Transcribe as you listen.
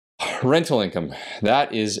Rental income.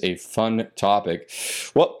 That is a fun topic.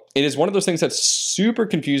 Well, it is one of those things that's super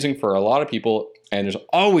confusing for a lot of people, and there's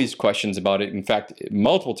always questions about it. In fact,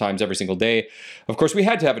 multiple times every single day. Of course, we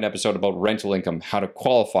had to have an episode about rental income, how to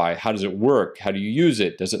qualify, how does it work, how do you use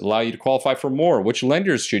it, does it allow you to qualify for more, which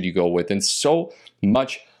lenders should you go with, and so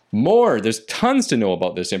much more. There's tons to know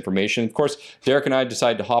about this information. Of course, Derek and I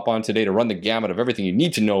decided to hop on today to run the gamut of everything you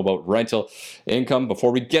need to know about rental income.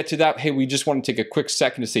 Before we get to that, hey, we just want to take a quick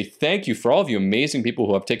second to say thank you for all of you amazing people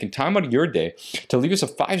who have taken time out of your day to leave us a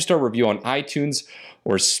 5-star review on iTunes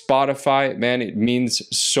or Spotify. Man, it means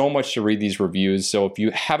so much to read these reviews. So if you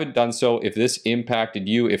haven't done so, if this impacted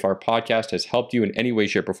you, if our podcast has helped you in any way,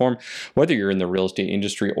 shape, or form, whether you're in the real estate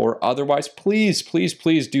industry or otherwise, please, please,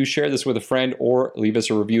 please do share this with a friend or leave us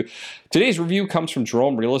a review. Today's review comes from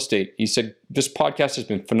Jerome Real Estate. He said, "This podcast has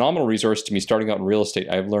been a phenomenal resource to me starting out in real estate.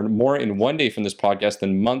 I have learned more in one day from this podcast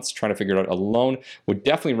than months trying to figure it out alone. Would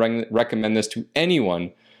definitely recommend this to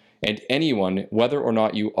anyone, whether or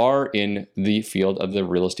not you are in the field of the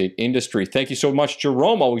real estate industry." Thank you so much,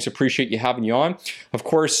 Jerome. Always appreciate you having you on. Of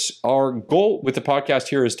course, our goal with the podcast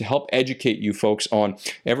here is to help educate you folks on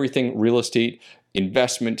everything real estate,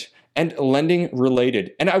 investment, and lending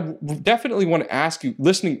related. And I definitely want to ask you,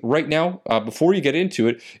 listening right now, before you get into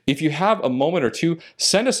it, if you have a moment or two,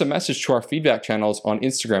 send us a message to our feedback channels on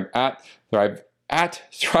Instagram at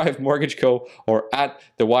Thrive Mortgage Co. or at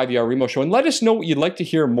the YVR Remo Show, and let us know what you'd like to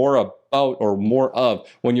hear more about or more of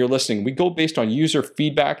when you're listening. We go based on user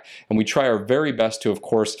feedback, and we try our very best to, of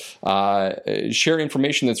course, share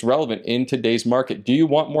information that's relevant in today's market. Do you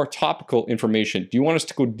want more topical information? Do you want us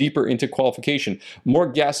to go deeper into qualification, more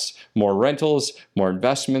guests, more rentals, more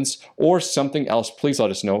investments, or something else? Please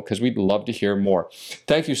let us know, because we'd love to hear more.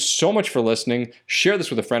 Thank you so much for listening. Share this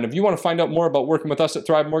with a friend. If you want to find out more about working with us at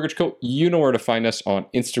Thrive Mortgage Co., you know where to find us on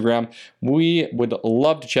Instagram. We would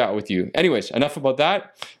love to chat with you. Anyways, enough about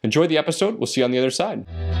that. Enjoy the episode. We'll see you on the other side.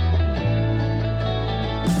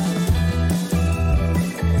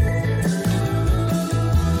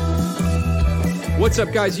 What's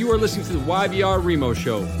up, guys? You are listening to the YVR Remo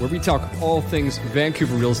Show, where we talk all things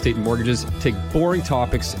Vancouver real estate and mortgages, take boring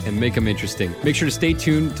topics and make them interesting. Make sure to stay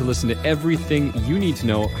tuned to listen to everything you need to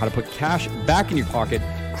know how to put cash back in your pocket,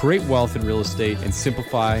 create wealth in real estate, and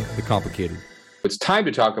simplify the complicated. It's time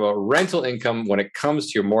to talk about rental income when it comes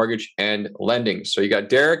to your mortgage and lending. So you got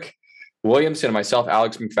Derek Williamson and myself,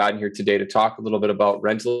 Alex McFadden, here today to talk a little bit about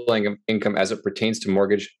rental income as it pertains to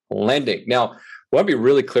mortgage lending. Now, I want to be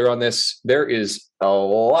really clear on this. There is a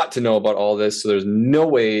lot to know about all this, so there's no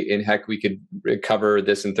way in heck we could cover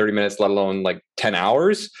this in 30 minutes, let alone like 10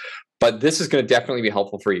 hours. But this is going to definitely be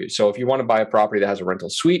helpful for you. So if you want to buy a property that has a rental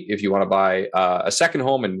suite, if you want to buy a second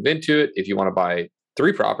home and move into it, if you want to buy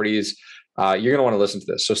 3 properties, you're going to want to listen to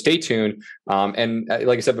this. So stay tuned. And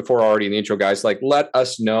like I said before already in the intro, guys, like let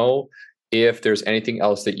us know if there's anything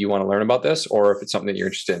else that you want to learn about this, or if it's something that you're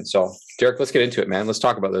interested in. So Derek, let's get into it, man. Let's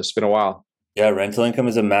talk about this. It's been a while. Yeah, rental income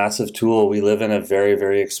is a massive tool. We live in a very,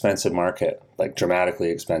 very expensive market, like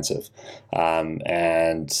dramatically expensive.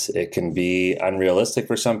 And it can be unrealistic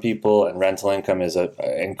for some people. And rental income is an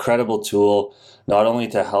incredible tool, not only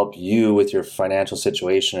to help you with your financial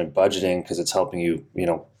situation and budgeting, because it's helping you,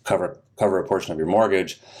 cover a portion of your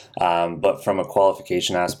mortgage, but from a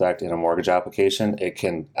qualification aspect in a mortgage application, it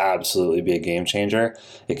can absolutely be a game changer.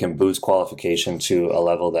 It can boost qualification to a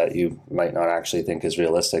level that you might not actually think is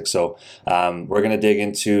realistic. So we're going to dig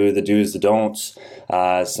into the do's, the don'ts,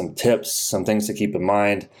 some tips, some things to keep in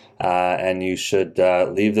mind, and you should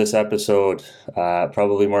leave this episode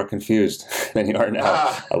probably more confused than you are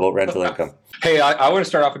now about rental income. Hey, I want to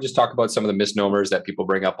start off and just talk about some of the misnomers that people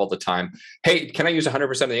bring up all the time. Hey, can I use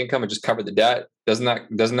 100% of the income and just cover the debt? Doesn't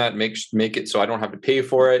that make it so I don't have to pay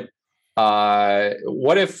for it?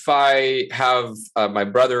 What if I have my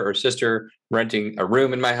brother or sister renting a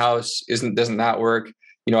room in my house? Doesn't that work?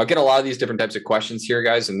 I get a lot of these different types of questions here,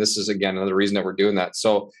 guys, and this is again another reason that we're doing that.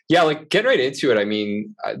 So yeah, like get right into it. I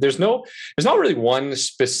mean, there's not really one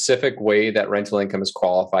specific way that rental income is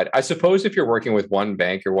qualified. I suppose if you're working with one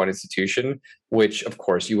bank or one institution, which of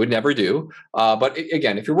course you would never do, but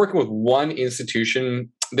again, if you're working with one institution,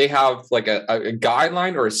 they have like a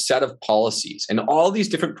guideline or a set of policies, and all these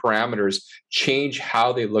different parameters change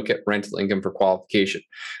how they look at rental income for qualification.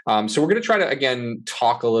 So we're going to try to, again,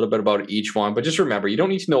 talk a little bit about each one, but just remember, you don't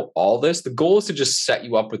need to know all this. The goal is to just set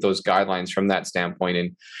you up with those guidelines from that standpoint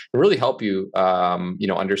and really help you,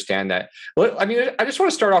 understand that. I mean, I just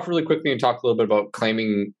want to start off really quickly and talk a little bit about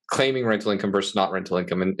claiming claiming rental income versus not rental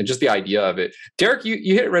income, and just the idea of it. Derek, you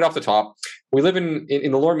hit it right off the top. We live in the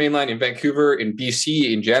Lower Mainland, in Vancouver, in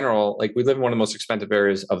BC in general. Like, we live in one of the most expensive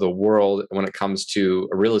areas of the world when it comes to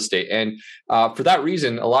real estate, and for that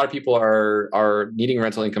reason, a lot of people are needing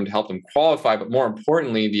rental income to help them qualify. But more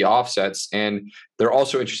importantly, the offsets, and they're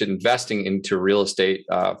also interested in investing into real estate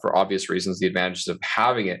for obvious reasons, the advantages of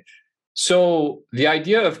having it. So the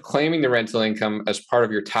idea of claiming the rental income as part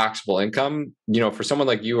of your taxable income, for someone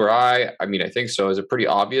like you or I mean, I think so, is a pretty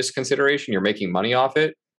obvious consideration. You're making money off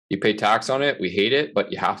it. You pay tax on it. We hate it,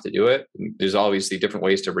 but you have to do it. There's obviously different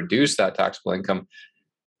ways to reduce that taxable income.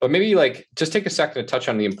 But maybe just take a second to touch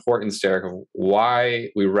on the importance, Derek, of why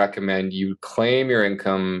we recommend you claim your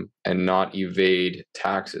income and not evade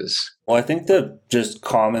taxes. Well, I think the just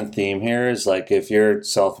common theme here is if you're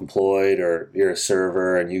self-employed or you're a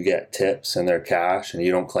server and you get tips and they're cash and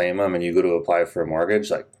you don't claim them and you go to apply for a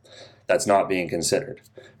mortgage, that's not being considered,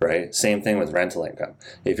 right? Same thing with rental income.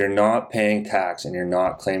 If you're not paying tax and you're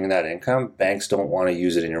not claiming that income, banks don't want to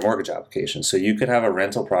use it in your mortgage application. So you could have a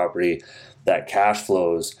rental property that cash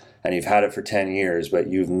flows and you've had it for 10 years, but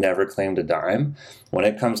you've never claimed a dime. When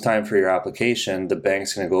it comes time for your application, the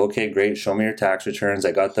bank's going to go, okay, great, show me your tax returns.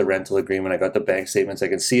 I got the rental agreement. I got the bank statements. I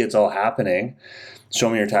can see it's all happening. Show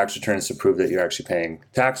me your tax returns to prove that you're actually paying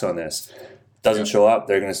tax on this. Doesn't show up,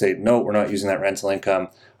 they're going to say, no, we're not using that rental income.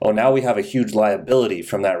 Oh, now we have a huge liability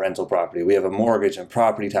from that rental property. We have a mortgage and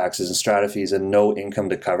property taxes and strata fees and no income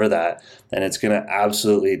to cover that. And it's going to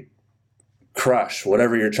absolutely crush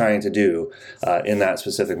whatever you're trying to do in that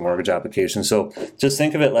specific mortgage application. So just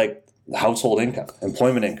think of it like household income,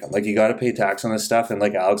 employment income. You got to pay tax on this stuff. And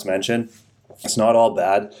like Alex mentioned, it's not all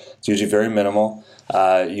bad. It's usually very minimal.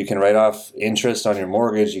 You can write off interest on your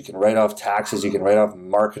mortgage. You can write off taxes. You can write off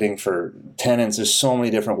marketing for tenants. There's so many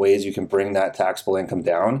different ways you can bring that taxable income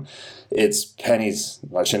down. It's pennies,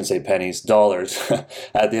 I shouldn't say pennies, dollars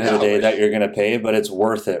at the end of the day that you're going to pay, but it's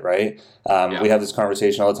worth it, right? We have this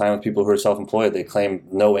conversation all the time with people who are self-employed. They claim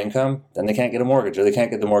no income, then they can't get a mortgage, or they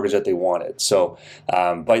can't get the mortgage that they wanted. So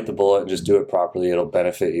bite the bullet and just do it properly. It'll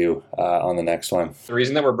benefit you on the next one. The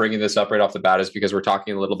reason that we're bringing this up right off the bat is because we're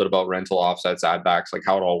talking a little bit about rental offsets, add backs,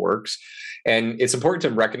 how it all works. And it's important to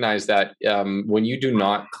recognize that when you do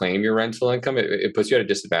not claim your rental income, it puts you at a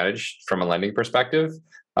disadvantage from a lending perspective.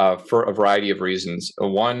 For a variety of reasons.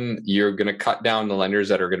 One, you're going to cut down the lenders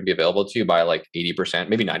that are going to be available to you by 80%,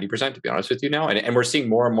 maybe 90%, to be honest with you now. And we're seeing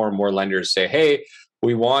more and more and more lenders say, hey,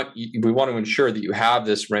 we want to ensure that you have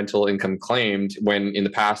this rental income claimed, when in the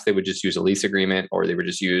past they would just use a lease agreement or they would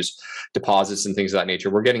just use deposits and things of that nature.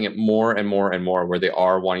 We're getting it more and more and more where they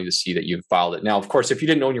are wanting to see that you've filed it. Now, of course, if you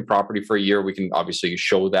didn't own your property for a year, we can obviously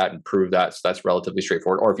show that and prove that. So that's relatively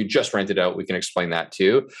straightforward. Or if you just rented out, we can explain that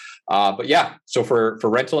too. But yeah, so for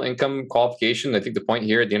rental income qualification, I think the point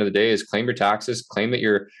here at the end of the day is claim your taxes, claim that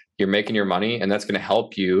you're making your money, and that's going to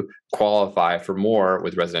help you qualify for more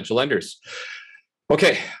with residential lenders.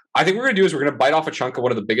 Okay, I think what we're going to do is we're going to bite off a chunk of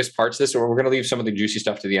one of the biggest parts of this, or we're going to leave some of the juicy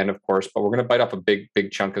stuff to the end, of course, but we're going to bite off a big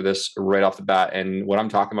chunk of this right off the bat. And what I'm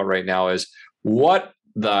talking about right now is, what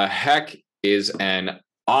the heck is an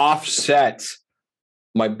offset?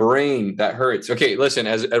 My brain, that hurts. Okay, listen,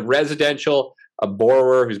 as a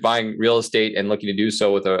borrower who's buying real estate and looking to do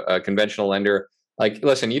so with a conventional lender,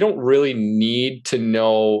 listen, you don't really need to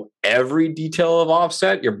know every detail of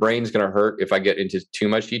offset. Your brain's going to hurt if I get into too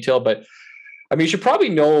much detail, but you should probably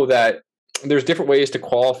know that there's different ways to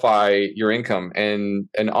qualify your income, and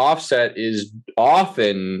an offset is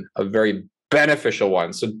often a very beneficial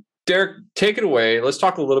one. So Derek, take it away. Let's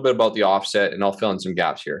talk a little bit about the offset, and I'll fill in some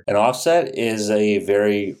gaps here. An offset is a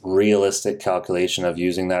very realistic calculation of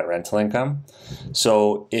using that rental income.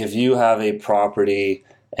 So if you have a property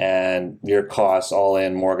and your costs all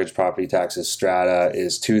in, mortgage, property taxes, strata,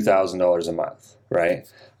 is $2,000 a month, right?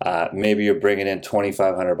 Maybe you're bringing in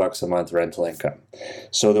 $2,500 a month rental income.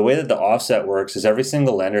 So the way that the offset works is every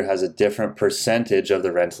single lender has a different percentage of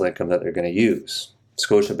the rental income that they're going to use.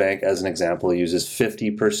 Scotiabank, as an example, uses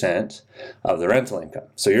 50% of the rental income.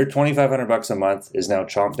 So your $2,500 a month is now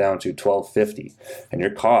chomped down to $1,250, and your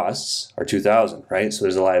costs are $2,000, right? So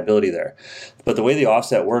there's a liability there. But the way the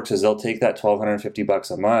offset works is they'll take that $1,250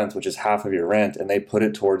 a month, which is half of your rent, and they put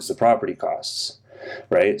it towards the property costs,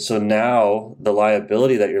 right? So now the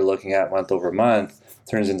liability that you're looking at month over month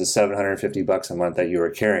turns into $750 a month that you are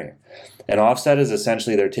carrying. An offset is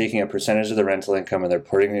essentially they're taking a percentage of the rental income and they're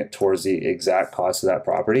putting it towards the exact cost of that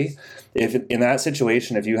property. If in that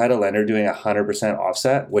situation, if you had a lender doing 100%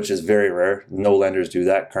 offset, which is very rare, no lenders do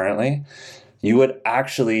that currently, you would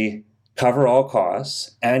actually cover all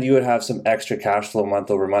costs, and you would have some extra cash flow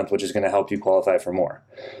month over month, which is going to help you qualify for more,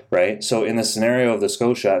 right? So in the scenario of the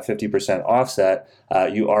Scotia at 50% offset,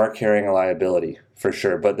 you are carrying a liability for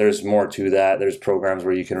sure, but there's more to that. There's programs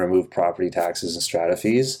where you can remove property taxes and strata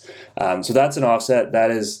fees. So that's an offset.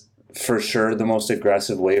 That is for sure the most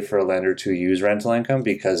aggressive way for a lender to use rental income,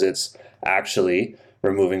 because it's actually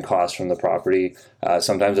removing costs from the property.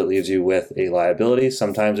 Sometimes it leaves you with a liability.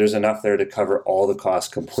 Sometimes there's enough there to cover all the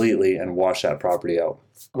costs completely and wash that property out.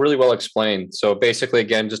 Really well explained. So basically,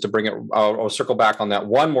 again, just to bring it, I'll circle back on that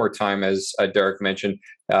one more time, as Derek mentioned,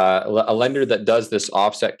 a lender that does this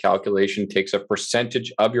offset calculation takes a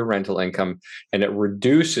percentage of your rental income and it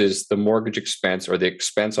reduces the mortgage expense or the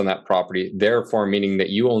expense on that property, therefore meaning that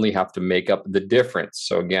you only have to make up the difference.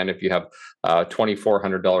 So again, if you have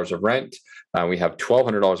 $2,400 of rent, we have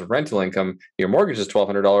 $1,200 of rental income, your mortgage is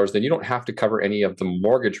 $1,200, then you don't have to cover any of the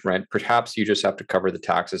mortgage rent. Perhaps you just have to cover the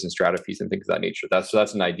taxes and strata fees and things of that nature. That's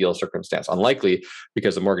an ideal circumstance. Unlikely,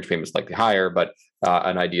 because the mortgage payment is likely higher, but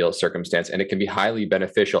an ideal circumstance, and it can be highly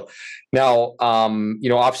beneficial. Now,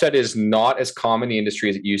 offset is not as common in the industry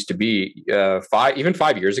as it used to be. Even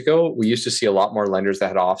 5 years ago, we used to see a lot more lenders that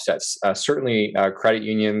had offsets. Certainly, credit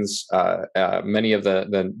unions, many of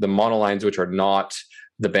the monolines, which are not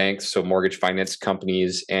the banks, so mortgage finance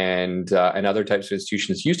companies and other types of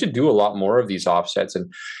institutions used to do a lot more of these offsets,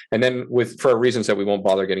 and then for reasons that we won't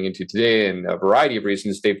bother getting into today, and a variety of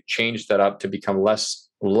reasons, they've changed that up to become less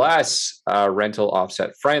rental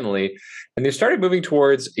offset friendly, and they started moving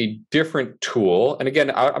towards a different tool. And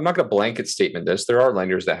again, I'm not going to blanket statement this. There are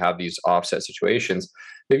lenders that have these offset situations.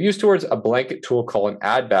 They've used towards a blanket tool called an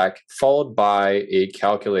add back, followed by a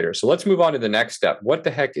calculator. So let's move on to the next step. What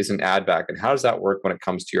the heck is an add back, and how does that work when it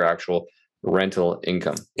comes to your actual rental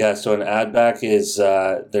income? Yeah, so an add back is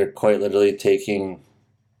they're quite literally taking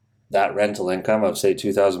that rental income of say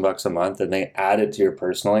 $2,000 a month, and they add it to your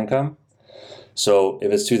personal income. So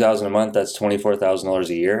if it's $2,000 a month, that's $24,000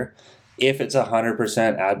 a year. If it's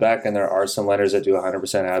 100% add back, and there are some lenders that do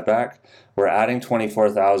 100% add back, we're adding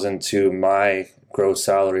 $24,000 to my gross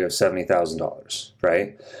salary of $70,000,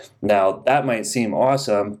 right? Now, that might seem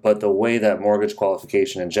awesome, but the way that mortgage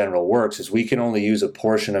qualification in general works is we can only use a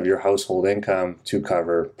portion of your household income to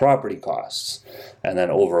cover property costs and then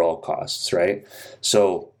overall costs, right?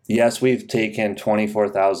 So yes, we've taken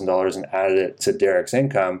 $24,000 and added it to Derek's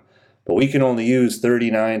income, but we can only use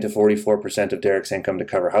 39 to 44% of Derek's income to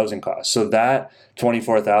cover housing costs. So that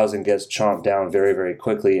 $24,000 gets chomped down very, very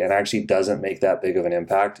quickly and actually doesn't make that big of an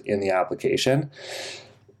impact in the application.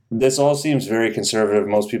 This all seems very conservative.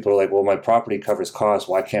 Most people are like, well, my property covers costs.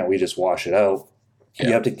 Why can't we just wash it out? Yeah.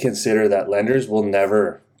 You have to consider that lenders will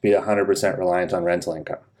never be 100% reliant on rental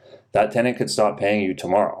income. That tenant could stop paying you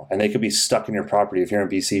tomorrow, and they could be stuck in your property if you're in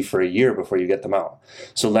BC for a year before you get them out.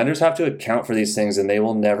 So lenders have to account for these things, and they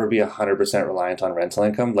will never be 100% reliant on rental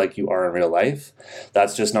income like you are in real life.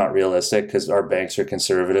 That's just not realistic, because our banks are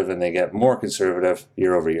conservative, and they get more conservative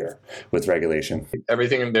year over year with regulation.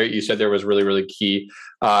 Everything that you said there was really, really key.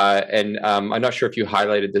 And I'm not sure if you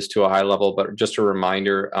highlighted this to a high level, but just a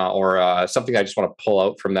reminder or something I just want to pull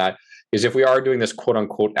out from that is if we are doing this quote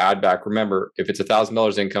unquote add back, remember, if it's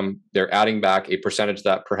 $1,000 income, they're adding back a percentage of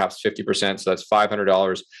that, perhaps 50%. So that's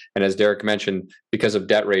 $500. And as Derek mentioned, because of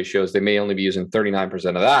debt ratios, they may only be using 39%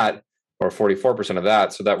 of that or 44% of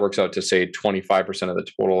that. So that works out to say 25% of the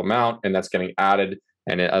total amount, and that's getting added.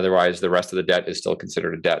 And otherwise, the rest of the debt is still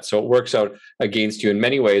considered a debt. So it works out against you in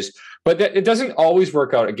many ways, but it doesn't always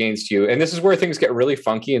work out against you. And this is where things get really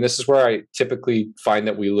funky. And this is where I typically find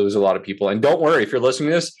that we lose a lot of people. And don't worry, if you're listening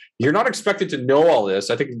to this, you're not expected to know all this.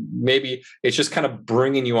 I think maybe it's just kind of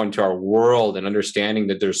bringing you onto our world and understanding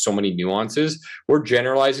that there's so many nuances. We're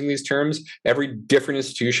generalizing these terms. Every different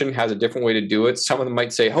institution has a different way to do it. Some of them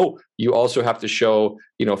might say, oh, you also have to show,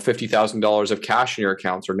 $50,000 of cash in your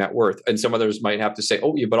accounts or net worth. And some others might have to say,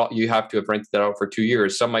 oh, but you have to have rented that out for 2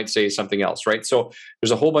 years. Some might say something else, right? So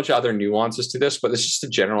there's a whole bunch of other nuances to this, but it's just to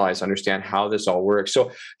generalize, understand how this all works.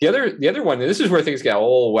 So the other one, and this is where things get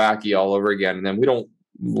all wacky all over again. And then we don't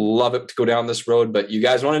love it to go down this road, but you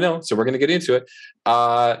guys want to know, so we're going to get into it.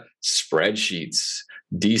 Spreadsheets,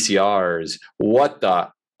 DCRs, what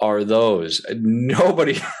are those?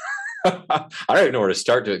 Nobody... I don't even know where to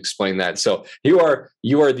start to explain that. So you are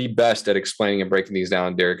the best at explaining and breaking these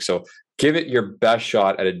down, Derek. So give it your best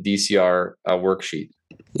shot at a DCR worksheet.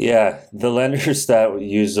 Yeah, the lenders that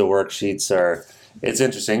use the worksheets it's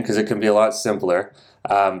interesting because it can be a lot simpler.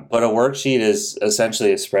 But a worksheet is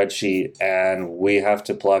essentially a spreadsheet, and we have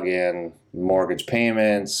to plug in mortgage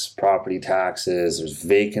payments, property taxes, there's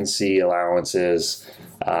vacancy allowances,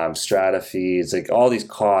 strata fees, like all these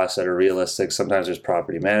costs that are realistic. Sometimes there's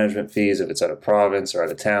property management fees if it's out of province or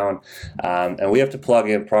out of town. And we have to plug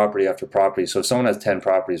in property after property. So if someone has 10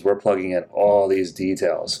 properties, we're plugging in all these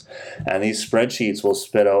details. And these spreadsheets will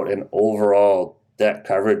spit out an overall debt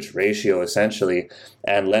coverage ratio essentially,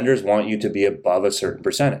 and lenders want you to be above a certain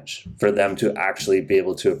percentage for them to actually be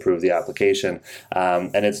able to approve the application.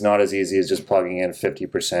 And it's not as easy as just plugging in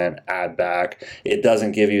 50% add back. It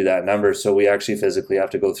doesn't give you that number, so we actually physically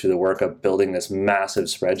have to go through the work of building this massive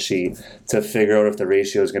spreadsheet to figure out if the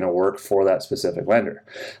ratio is going to work for that specific lender.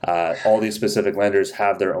 All these specific lenders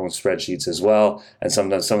have their own spreadsheets as well, and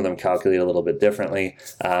sometimes some of them calculate a little bit differently.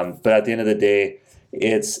 But at the end of the day,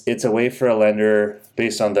 it's a way for a lender,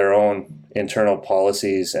 based on their own internal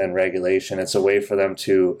policies and regulation, it's a way for them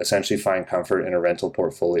to essentially find comfort in a rental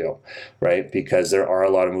portfolio, right? Because there are a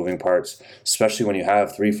lot of moving parts, especially when you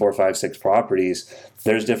have 3, 4, 5, 6 properties.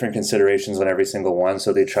 There's different considerations on every single one,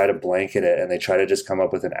 so they try to blanket it and they try to just come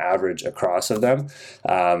up with an average across of them.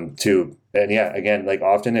 And yeah, again, like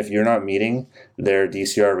often if you're not meeting their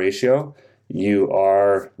DCR ratio, you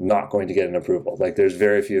are not going to get an approval. Like there's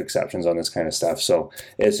very few exceptions on this kind of stuff. So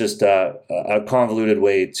it's just a convoluted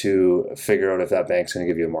way to figure out if that bank's going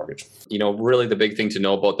to give you a mortgage. Really the big thing to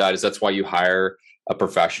know about that is that's why you hire a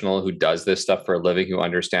professional who does this stuff for a living, who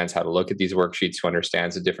understands how to look at these worksheets, who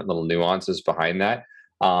understands the different little nuances behind that.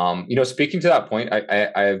 Speaking to that point,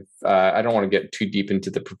 I don't want to get too deep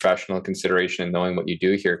into the professional consideration and knowing what you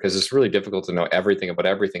do here, because it's really difficult to know everything about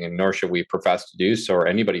everything, and nor should we profess to do so, or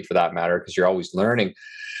anybody for that matter, because you're always learning.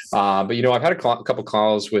 But I've had a couple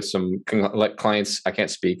calls with some clients. I can't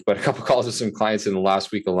speak, but a couple calls with some clients in the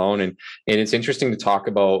last week alone, and it's interesting to talk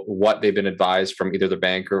about what they've been advised from either the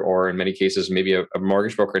banker or, in many cases, maybe a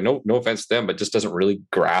mortgage broker. No offense to them, but just doesn't really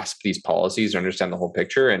grasp these policies or understand the whole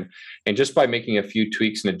picture. And just by making a few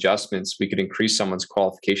tweaks and adjustments, we could increase someone's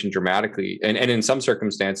qualification dramatically. And in some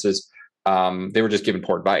circumstances, they were just given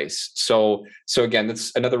poor advice. So again,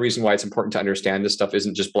 that's another reason why it's important to understand this stuff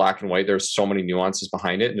isn't just black and white. There's so many nuances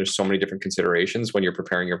behind it, and there's so many different considerations when you're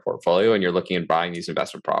preparing your portfolio and you're looking at buying these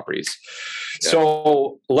investment properties. Yeah.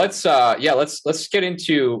 So let's get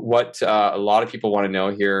into what a lot of people want to know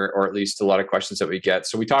here, or at least a lot of questions that we get.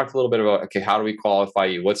 So we talked a little bit about, okay, how do we qualify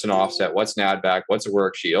you? What's an offset? What's an add back? What's a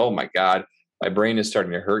worksheet? Oh my God, my brain is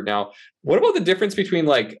starting to hurt now. What about the difference between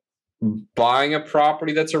like buying a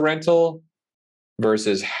property that's a rental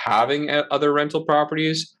versus having other rental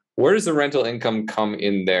properties? Where does the rental income come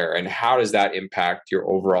in there, and how does that impact your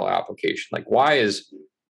overall application? Like, why is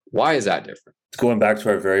that different? Going back to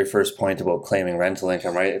our very first point about claiming rental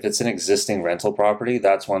income, right? If it's an existing rental property,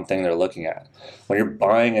 that's one thing they're looking at. When you're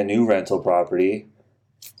buying a new rental property,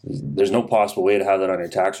 there's no possible way to have that on your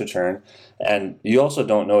tax return. And you also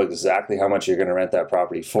don't know exactly how much you're going to rent that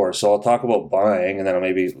property for. So I'll talk about buying, and then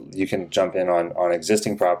maybe you can jump in on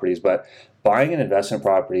existing properties. But buying an investment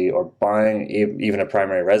property, or buying even a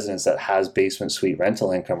primary residence that has basement suite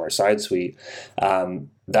rental income or side suite,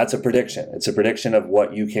 that's a prediction. It's a prediction of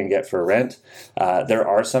what you can get for rent. There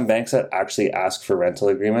are some banks that actually ask for rental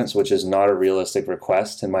agreements, which is not a realistic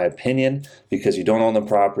request, in my opinion, because you don't own the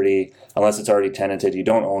property unless it's already tenanted. You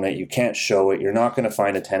don't own it. You can't show it. You're not going to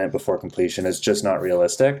find a tenant before completion. It's just not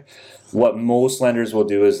realistic. What most lenders will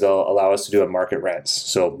do is they'll allow us to do a market rents.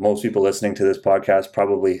 So most people listening to this podcast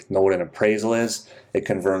probably know what an appraisal is. It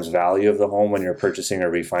confirms value of the home when you're purchasing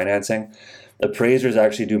or refinancing. Appraisers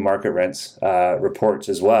actually do market rents reports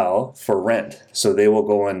as well for rent. So they will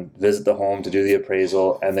go and visit the home to do the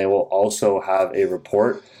appraisal, and they will also have a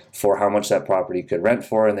report for how much that property could rent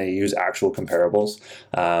for, and they use actual comparables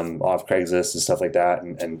off Craigslist and stuff like that,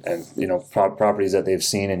 and properties that they've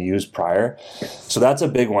seen and used prior. So that's a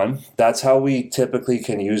big one. That's how we typically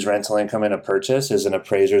can use rental income in a purchase, is an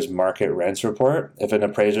appraiser's market rents report. If an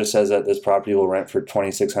appraiser says that this property will rent for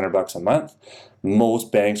 $2,600 a month,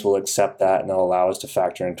 most banks will accept that, and they'll allow us to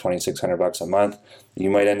factor in $2,600 a month. You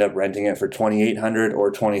might end up renting it for $2,800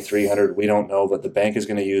 or $2,300. We don't know, but the bank is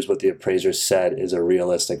going to use what the appraiser said is a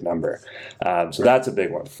realistic number. So that's a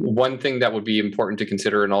big one. One thing that would be important to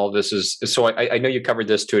consider in all of this is, so I know you covered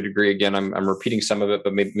this to a degree. Again, I'm repeating some of it,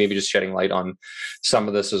 but maybe just shedding light on some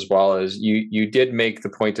of this as well. Is you did make the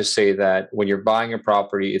point to say that when you're buying a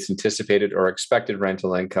property, it's anticipated or expected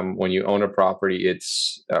rental income. When you own a property,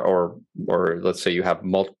 it's or let's say you have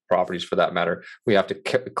properties for that matter, we have to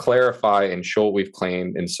clarify and show what we've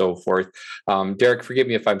claimed and so forth. Derek, forgive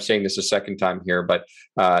me if I'm saying this a second time here, but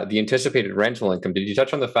the anticipated rental income, did you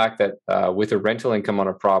touch on the fact that with a rental income on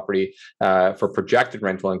a property for projected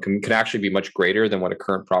rental income can actually be much greater than what a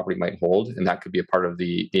current property might hold, and that could be a part of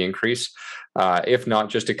the increase? If not,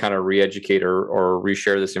 just to kind of re-educate or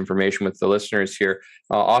reshare this information with the listeners here,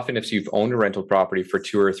 often if you've owned a rental property for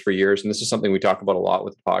 2 or 3 years, and this is something we talk about a lot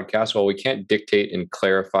with the podcast, well, we can't dictate and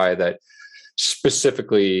clarify that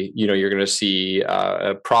specifically, you're going to see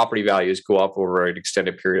property values go up over an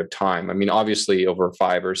extended period of time. I mean, obviously over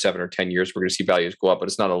 5 or 7 or 10 years, we're going to see values go up, but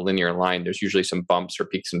it's not a linear line. There's usually some bumps or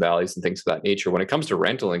peaks and valleys and things of that nature. When it comes to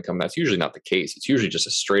rental income, that's usually not the case. It's usually just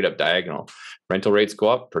a straight up diagonal. Rental rates go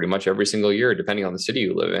up pretty much every single year, depending on the city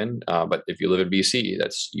you live in. But if you live in BC,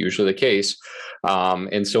 that's usually the case.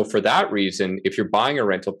 And so for that reason, if you're buying a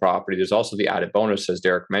rental property, there's also the added bonus, as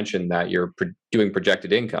Derek mentioned, that you're doing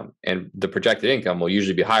projected income, and the projected income will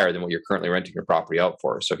usually be higher than what you're currently renting your property out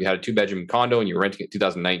for. So if you had a 2-bedroom condo and you're renting it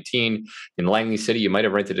 2019 in Langley City, you might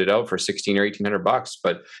have rented it out for $1,600 or $1,800,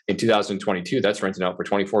 but in 2022, that's rented out for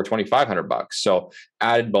 $2,400, $2,500. So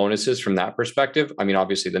added bonuses from that perspective. I mean,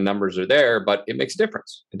 obviously the numbers are there, but it makes a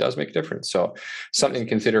difference. It does make a difference. So something to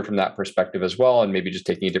consider from that perspective as well, and maybe just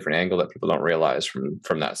taking a different angle that people don't realize from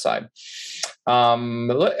that side.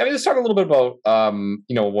 Let's talk a little bit about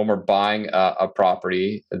when we're buying a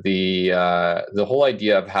property, the whole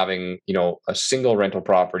idea of having a single rental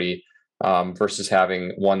property versus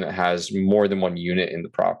having one that has more than one unit in the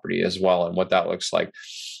property as well, and what that looks like.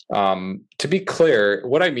 To be clear,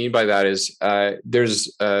 what I mean by that is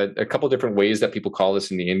there's a couple different ways that people call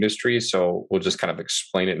this in the industry. So we'll just kind of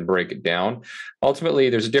explain it and break it down. Ultimately,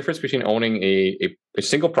 there's a difference between owning a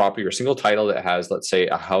single property or single title that has, let's say,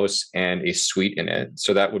 a house and a suite in it.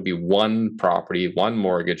 So that would be one property, one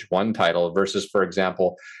mortgage, one title versus, for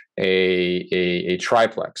example, a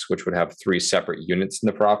triplex, which would have 3 separate units in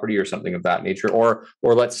the property or something of that nature, or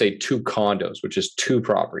let's say 2 condos, which is 2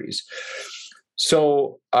 properties.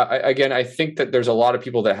 So I think that there's a lot of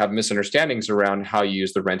people that have misunderstandings around how you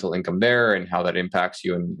use the rental income there and how that impacts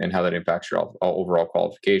you and how that impacts your overall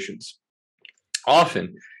qualifications.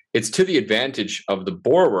 Often, it's to the advantage of the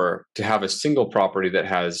borrower to have a single property that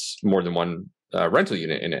has more than one rental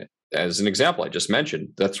unit in it. As an example, I just mentioned,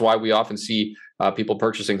 that's why we often see people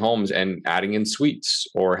purchasing homes and adding in suites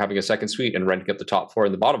or having a second suite and renting up the top floor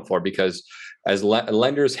and the bottom floor, because as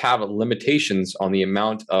lenders have limitations on the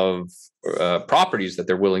amount of properties that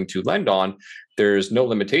they're willing to lend on, there's no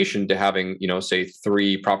limitation to having, say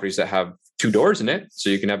 3 properties that have 2 doors in it. So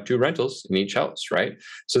you can have 2 rentals in each house, right?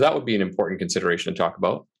 So that would be an important consideration to talk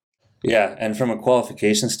about. Yeah. And from a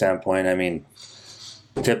qualification standpoint, I mean,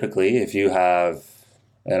 typically if you have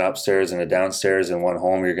an upstairs and a downstairs in one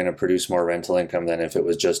home, you're going to produce more rental income than if it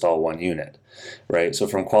was just all one unit, right? So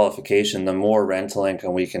from qualification, the more rental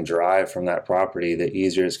income we can derive from that property, the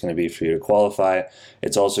easier it's going to be for you to qualify.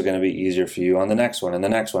 It's also going to be easier for you on the next one and the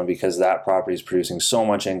next one, because that property is producing so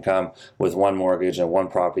much income with one mortgage and one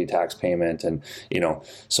property tax payment and,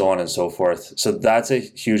 so on and so forth. So that's a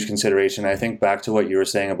huge consideration. I think back to what you were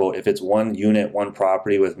saying about if it's one unit, one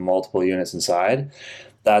property with multiple units inside,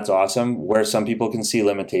 that's awesome. Where some people can see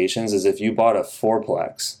limitations is if you bought a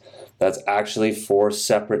 4-plex, that's actually 4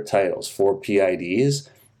 separate titles, 4 PIDs,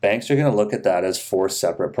 banks are going to look at that as 4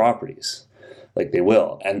 separate properties. Like they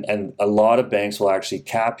will. And a lot of banks will actually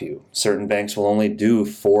cap you. Certain banks will only do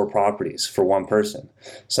 4 properties for one person.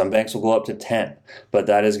 Some banks will go up to 10, but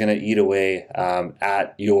that is going to eat away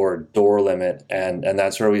at your door limit. And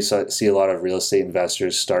that's where we see a lot of real estate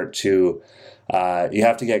investors start to you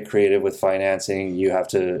have to get creative with financing.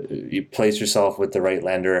 You place yourself with the right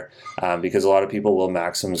lender because a lot of people will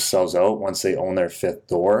max themselves out once they own their 5th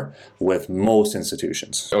door with most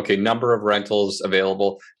institutions. Okay, number of rentals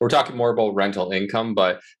available. We're talking more about rental income,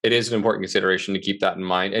 but it is an important consideration to keep that in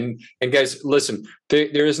mind. And guys, listen,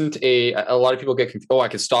 there isn't a lot of people get confused. Oh, I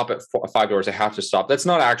can stop at 5 doors. I have to stop. That's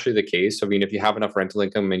not actually the case. I mean, if you have enough rental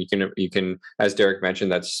income and you can, as Derek mentioned,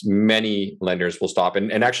 that's many lenders will stop.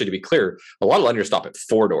 And actually, to be clear, a lot of lenders stop at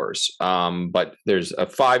 4 doors. But there's a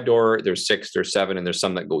 5 door, there's 6, there's 7, and there's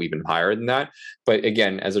some that go even higher than that. But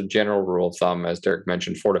again, as a general rule of thumb, as Derek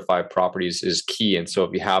mentioned, 4 to 5 properties is key. And so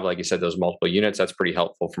if you have, like you said, those multiple units, that's pretty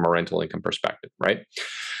helpful from a rental income perspective, right?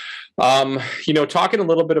 Talking a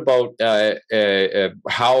little bit about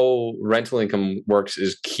how rental income works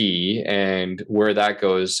is key and where that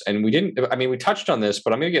goes. And we touched on this,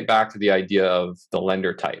 but I'm going to get back to the idea of the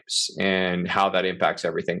lender types and how that impacts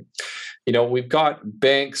everything. We've got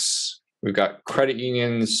banks, we've got credit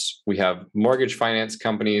unions, we have mortgage finance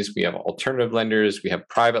companies, we have alternative lenders, we have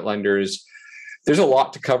private lenders. There's a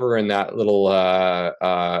lot to cover in that little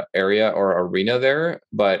area or arena there,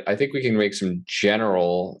 but I think we can make some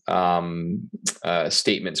general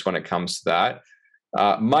statements when it comes to that.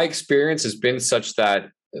 My experience has been such that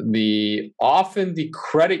often the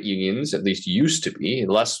credit unions, at least used to be,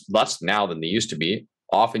 less now than they used to be,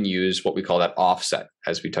 often use what we call that offset,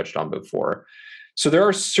 as we touched on before. So there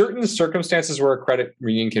are certain circumstances where a credit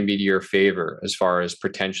union can be to your favor as far as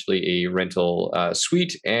potentially a rental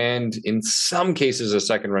suite and in some cases a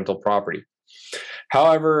second rental property.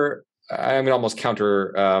 However, I'm going to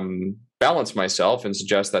almost balance myself and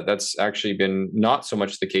suggest that that's actually been not so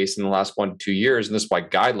much the case in the last 1 to 2 years. And this is why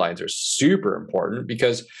guidelines are super important,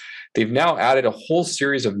 because they've now added a whole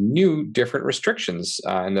series of new different restrictions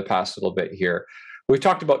in the past little bit here. We've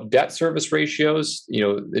talked about debt service ratios.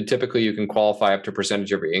 Typically you can qualify up to a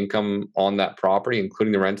percentage of your income on that property,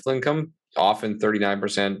 including the rental income, often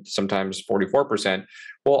 39%, sometimes 44%.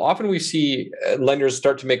 Well, often we see lenders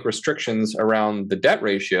start to make restrictions around the debt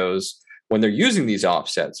ratios when they're using these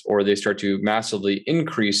offsets, or they start to massively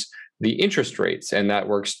increase the interest rates, and that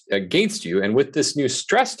works against you. And with this new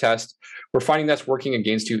stress test, we're finding that's working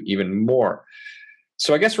against you even more.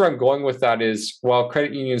 So I guess where I'm going with that is, while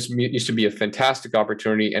credit unions used to be a fantastic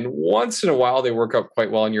opportunity, and once in a while they work out quite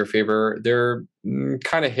well in your favor, they're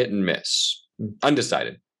kind of hit and miss,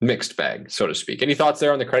 undecided, mixed bag, so to speak. Any thoughts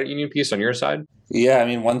there on the credit union piece on your side? Yeah, I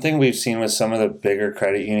mean, one thing we've seen with some of the bigger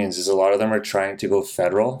credit unions is a lot of them are trying to go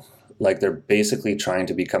federal. Like, they're basically trying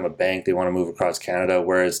to become a bank. They want to move across Canada,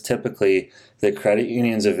 whereas typically the credit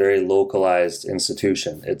union is a very localized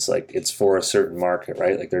institution. It's for a certain market,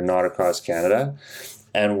 right? Like, they're not across Canada.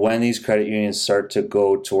 And when these credit unions start to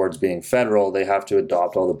go towards being federal, they have to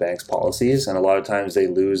adopt all the bank's policies. And a lot of times they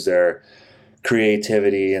lose their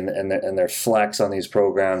creativity and their flex on these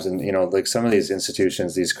programs. And, like some of these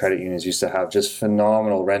institutions, these credit unions used to have just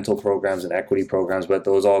phenomenal rental programs and equity programs, but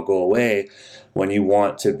those all go away when you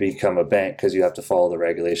want to become a bank, because you have to follow the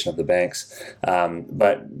regulation of the banks.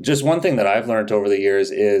 But just one thing that I've learned over the years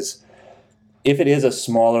is, if it is a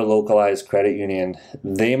smaller localized credit union,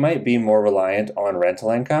 they might be more reliant on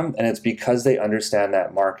rental income, and it's because they understand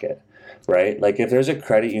that market, right? Like, if there's a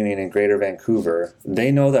credit union in Greater Vancouver,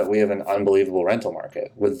 they know that we have an unbelievable rental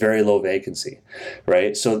market with very low vacancy,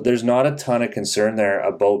 right? So there's not a ton of concern there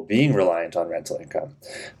about being reliant on rental income.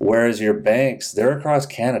 Whereas your banks, they're across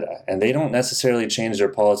Canada, and they don't necessarily change their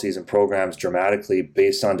policies and programs dramatically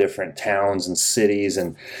based on different towns and cities,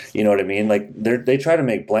 and you know what I mean? Like, they try to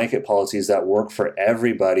make blanket policies that work for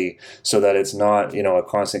everybody so that it's not, a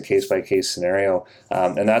constant case-by-case scenario.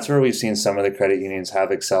 And that's where we've seen some of the credit unions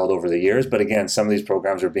have excelled over the years. But again, some of these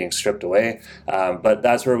programs are being stripped away. But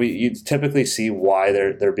that's where you typically see why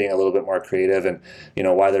they're being a little bit more creative, and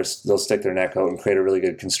why they'll stick their neck out and create a really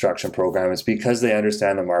good construction program. It's because they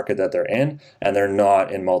understand the market that they're in, and they're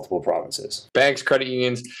not in multiple provinces. Banks, credit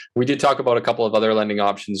unions. We did talk about a couple of other lending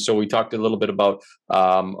options. So we talked a little bit about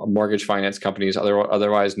mortgage finance companies,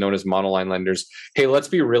 otherwise known as monoline lenders. Hey, let's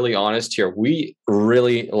be really honest here. We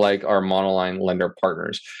really like our monoline lender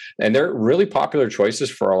partners, and they're really popular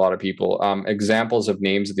choices for a lot of people. Examples of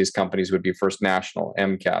names of these companies would be First National,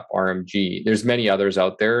 MCAP, RMG. There's many others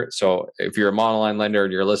out there. So if you're a monoline lender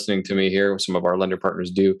and you're listening to me here, some of our lender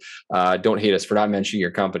partners do, don't hate us for not mentioning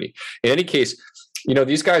your company. In any case,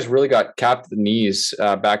 these guys really got capped at the knees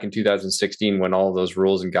back in 2016 when all of those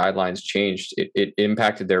rules and guidelines changed. It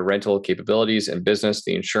impacted their rental capabilities and business,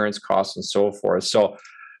 the insurance costs, and so forth. So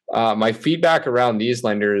my feedback around these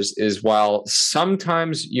lenders is, while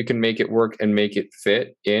sometimes you can make it work and make it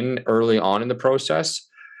fit in early on in the process,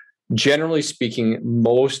 generally speaking,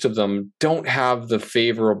 most of them don't have the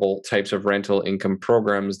favorable types of rental income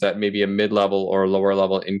programs that maybe a mid-level or lower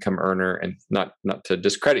level income earner, and not to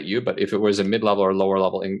discredit you, but if it was a mid-level or lower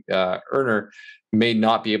level earner, may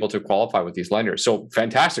not be able to qualify with these lenders. So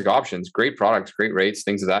fantastic options, great products, great rates,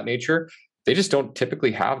 things of that nature. They just don't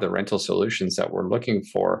typically have the rental solutions that we're looking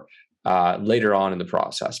for later on in the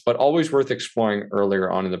process, but always worth exploring earlier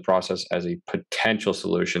on in the process as a potential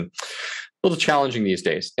solution. A little challenging these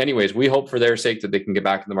days. Anyways, we hope for their sake that they can get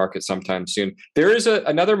back in the market sometime soon. There is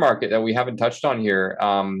another market that we haven't touched on here,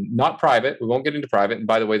 not private. We won't get into private. And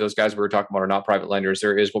by the way, those guys we were talking about are not private lenders.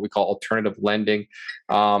 There is what we call alternative lending.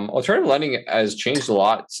 Alternative lending has changed a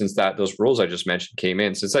lot since those rules I just mentioned came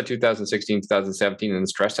in. Since that 2016, 2017, and the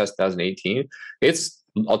stress test 2018,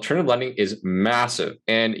 alternative lending is massive.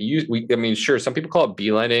 And sure, some people call it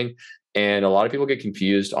B lending. And a lot of people get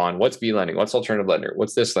confused on what's B lending, what's alternative lender,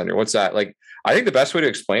 what's this lender, what's that. Like, I think the best way to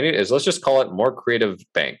explain it is, let's just call it more creative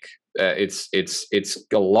bank. It's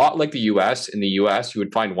a lot like the U.S. In the U.S., you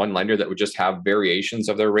would find one lender that would just have variations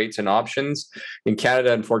of their rates and options. In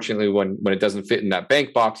Canada, unfortunately, when it doesn't fit in that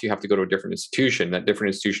bank box, you have to go to a different institution. That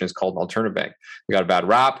different institution is called an alternative bank. They got a bad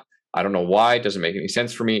rap. I don't know why. It doesn't make any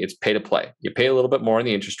sense for me. It's pay to play. You pay a little bit more in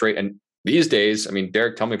the interest rate. And these days, I mean,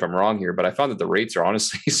 Derek, tell me if I'm wrong here, but I found that the rates are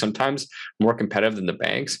honestly sometimes more competitive than the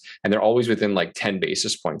banks, and they're always within like 10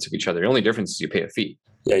 basis points of each other. The only difference is you pay a fee.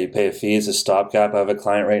 Yeah, you pay a fee. It's a stopgap. I have a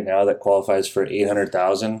client right now that qualifies for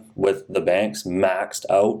 $800,000 with the banks maxed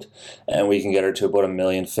out, and we can get her to about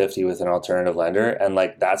 $1,050,000 with an alternative lender. And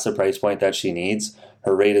like that's the price point that she needs.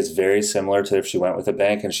 Her rate is very similar to if she went with a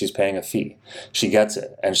bank, and she's paying a fee. She gets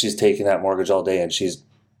it, and she's taking that mortgage all day, and she's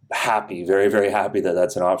happy, very, very happy that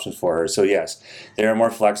that's an option for her. So yes, they're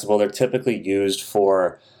more flexible. They're typically used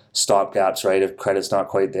for stopgaps, right? If credit's not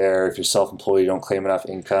quite there, if you're self-employed, you don't claim enough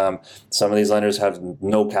income. Some of these lenders have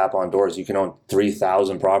no cap on doors. You can own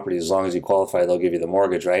 3,000 properties as long as you qualify, they'll give you the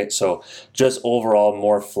mortgage, right? So just overall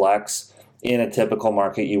more flex. In a typical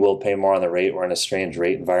market, you will pay more on the rate. We're in a strange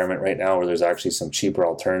rate environment right now where there's actually some cheaper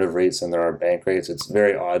alternative rates than there are bank rates. It's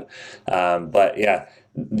very odd. But yeah,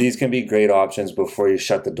 these can be great options before you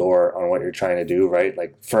shut the door on what you're trying to do, right?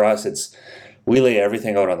 Like for us, we lay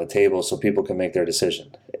everything out on the table so people can make their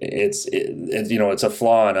decision. It's a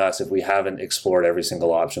flaw in us if we haven't explored every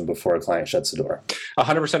single option before a client shuts the door.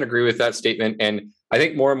 100% agree with that statement. And I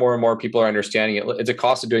think more and more and more people are understanding it. It's a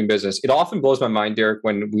cost of doing business. It often blows my mind, Derek,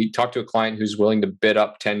 when we talk to a client who's willing to bid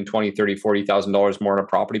up $10, $20, $30, $40,000 more on a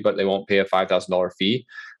property, but they won't pay a $5,000 fee.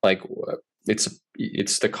 Like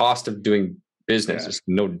it's the cost of doing business. Is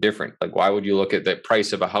no different. Like, why would you look at the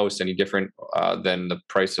price of a house any different than the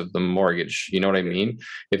price of the mortgage? You know what I mean?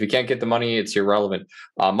 If you can't get the money, it's irrelevant.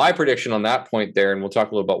 My prediction on that point there, and we'll talk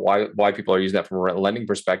a little about why people are using that from a lending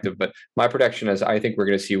perspective, but my prediction is I think we're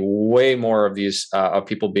going to see way more of these of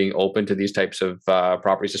people being open to these types of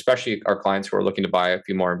properties, especially our clients who are looking to buy a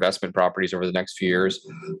few more investment properties over the next few years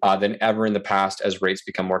than ever in the past as rates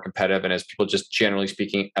become more competitive and as people just generally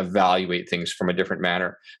speaking evaluate things from a different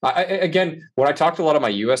manner. Again, when I talk to a lot of my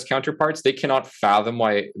U.S. counterparts, they cannot fathom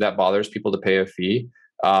why that bothers people to pay a fee.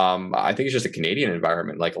 I think it's just a Canadian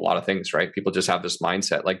environment, like a lot of things, right? People just have this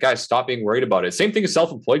mindset. Like, guys, stop being worried about it. Same thing as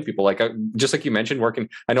self-employed people. Like, just like you mentioned, working.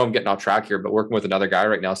 I know I'm getting off track here, but working with another guy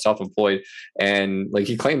right now, self-employed, and like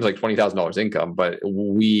he claims like $20,000 income, but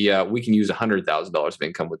we can use $100,000 of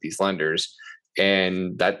income with these lenders.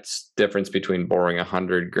 And that's difference between borrowing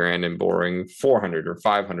 $100,000 and borrowing $400,000 or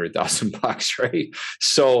 $500,000, right?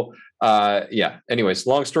 So, yeah. Anyways,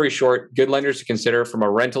 long story short, good lenders to consider from a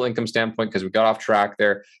rental income standpoint, because we got off track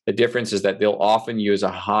there. The difference is that they'll often use a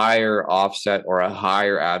higher offset or a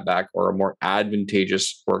higher add back or a more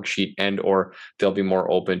advantageous worksheet, and or they'll be more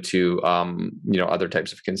open to other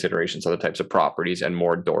types of considerations, other types of properties, and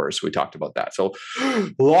more doors. We talked about that. So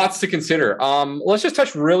lots to consider. Let's just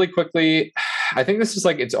touch really quickly. I think this is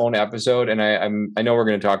like its own episode, and I know we're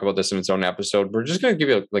going to talk about this in its own episode. We're just going to give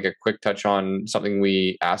you a quick touch on something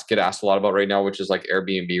we get asked a lot about right now, which is like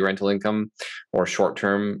Airbnb rental income or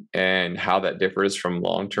short-term, and how that differs from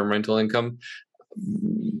long-term rental income.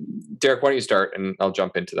 Derek, why don't you start, and I'll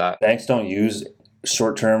jump into that. Banks don't use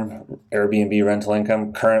short-term Airbnb rental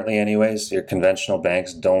income currently, anyways. Your conventional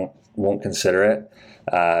banks won't consider it.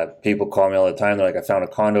 People call me all the time. They're like, I found a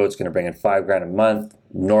condo. It's going to bring in $5,000 a month.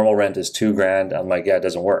 Normal rent is $2,000. I'm like, yeah, it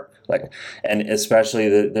doesn't work. Like, and especially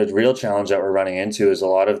the real challenge that we're running into is a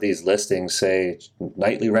lot of these listings say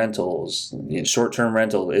nightly rentals, short-term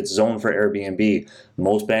rental. It's zoned for Airbnb.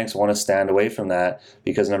 Most banks want to stand away from that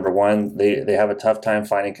because, number one, they have a tough time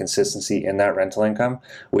finding consistency in that rental income.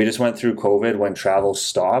 We just went through COVID when travel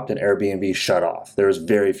stopped and Airbnb shut off. There was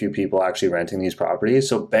very few people actually renting these properties.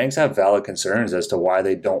 So banks have valid concerns as to why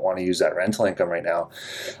they don't want to use that rental income right now.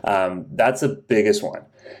 That's the biggest one.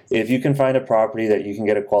 If you can find a property that you can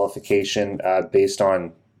get a qualification based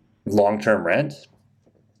on long-term rent,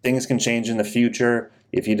 things can change in the future.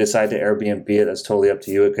 If you decide to Airbnb it, that's totally up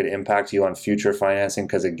to you. It could impact you on future financing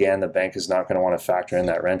because, again, the bank is not going to want to factor in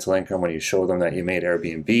that rental income when you show them that you made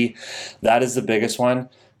Airbnb. That is the biggest one.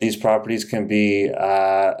 These properties can be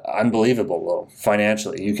unbelievable low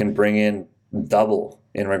financially. You can bring in double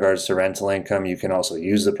in regards to rental income. You can also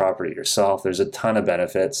use the property yourself. There's a ton of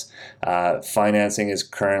benefits. Financing is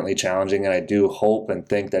currently challenging, and I do hope and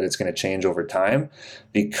think that it's going to change over time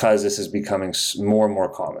because this is becoming more and more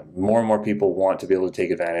common. More and more people want to be able to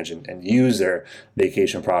take advantage and use their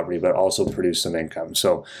vacation property, but also produce some income.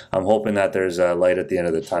 So I'm hoping that there's a light at the end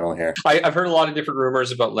of the tunnel here. I've heard a lot of different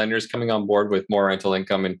rumors about lenders coming on board with more rental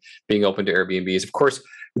income and being open to Airbnbs. Of course,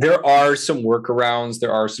 There are some workarounds.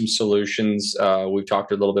 There are some solutions. We've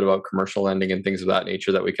talked a little bit about commercial lending and things of that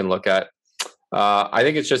nature that we can look at. I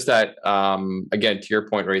think it's just that, again, to your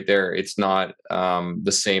point right there, it's not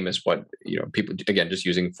the same as what, people, again, just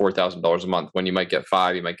using $4,000 a month when you might get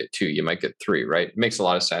five, you might get two, you might get three, right? It makes a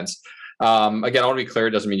lot of sense. Again, I want to be clear,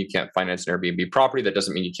 it doesn't mean you can't finance an Airbnb property. That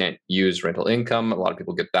doesn't mean you can't use rental income. A lot of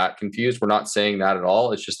people get that confused. We're not saying that at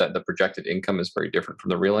all. It's just that the projected income is very different from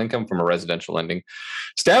the real income from a residential lending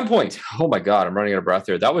standpoint. Oh my God, I'm running out of breath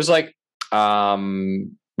there. That was like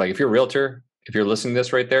if you're a realtor, if you're listening to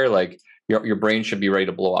this right there, like your brain should be ready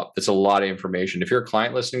to blow up. That's a lot of information. If you're a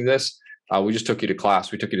client listening to this, we just took you to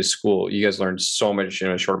class. We took you to school. You guys learned so much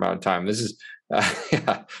in a short amount of time. This is,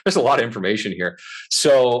 yeah, there's a lot of information here.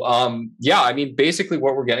 So, yeah, I mean, basically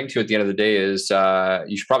what we're getting to at the end of the day is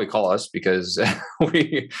you should probably call us because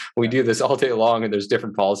we do this all day long and there's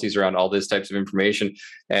different policies around all this types of information.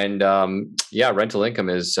 And yeah, rental income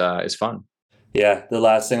is fun. Yeah, the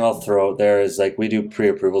last thing I'll throw out there is like we do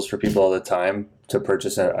pre-approvals for people all the time to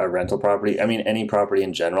purchase a rental property. I mean, any property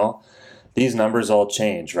in general. These numbers all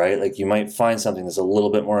change, right? Like you might find something that's a little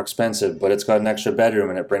bit more expensive, but it's got an extra bedroom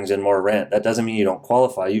and it brings in more rent. That doesn't mean you don't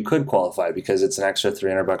qualify. You could qualify because it's an extra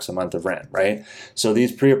 $300 a month of rent, right? So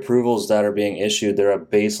these pre-approvals that are being issued, they're a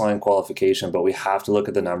baseline qualification, but we have to look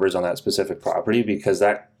at the numbers on that specific property because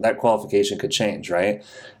that qualification could change, right?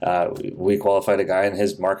 We qualified a guy and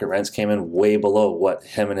his market rents came in way below what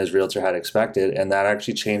him and his realtor had expected, and that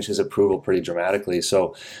actually changed his approval pretty dramatically.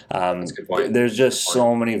 So there's just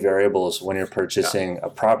so many variables when you're purchasing a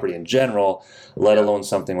property in general, let alone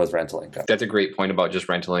something with rental income. That's a great point about just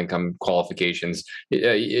rental income qualifications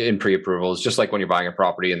in pre-approvals. Just like when you're buying a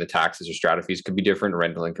property and the taxes or strata fees could be different,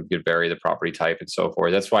 rental income could vary, the property type and so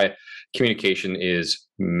forth. That's why communication is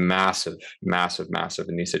massive, massive, massive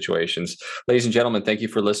in these situations. Ladies and gentlemen, thank you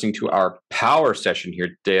for listening to our power session here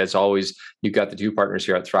today. As always, you've got the two partners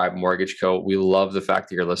here at Thrive Mortgage Co. We love the fact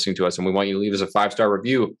that you're listening to us and we want you to leave us a 5-star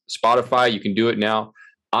review. Spotify, you can do it now.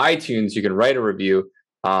 iTunes, you can write a review.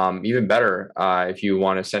 Even better, if you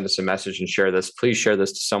want to send us a message and share this, please share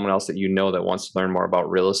this to someone else that you know that wants to learn more about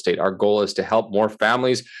real estate. Our goal is to help more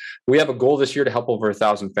families. We have a goal this year to help over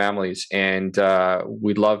 1,000 families, and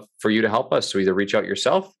we'd love for you to help us. So either reach out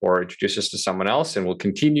yourself or introduce us to someone else, and we'll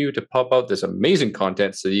continue to pump out this amazing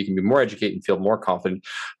content so that you can be more educated and feel more confident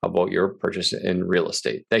about your purchase in real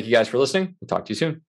estate. Thank you guys for listening. We'll talk to you soon.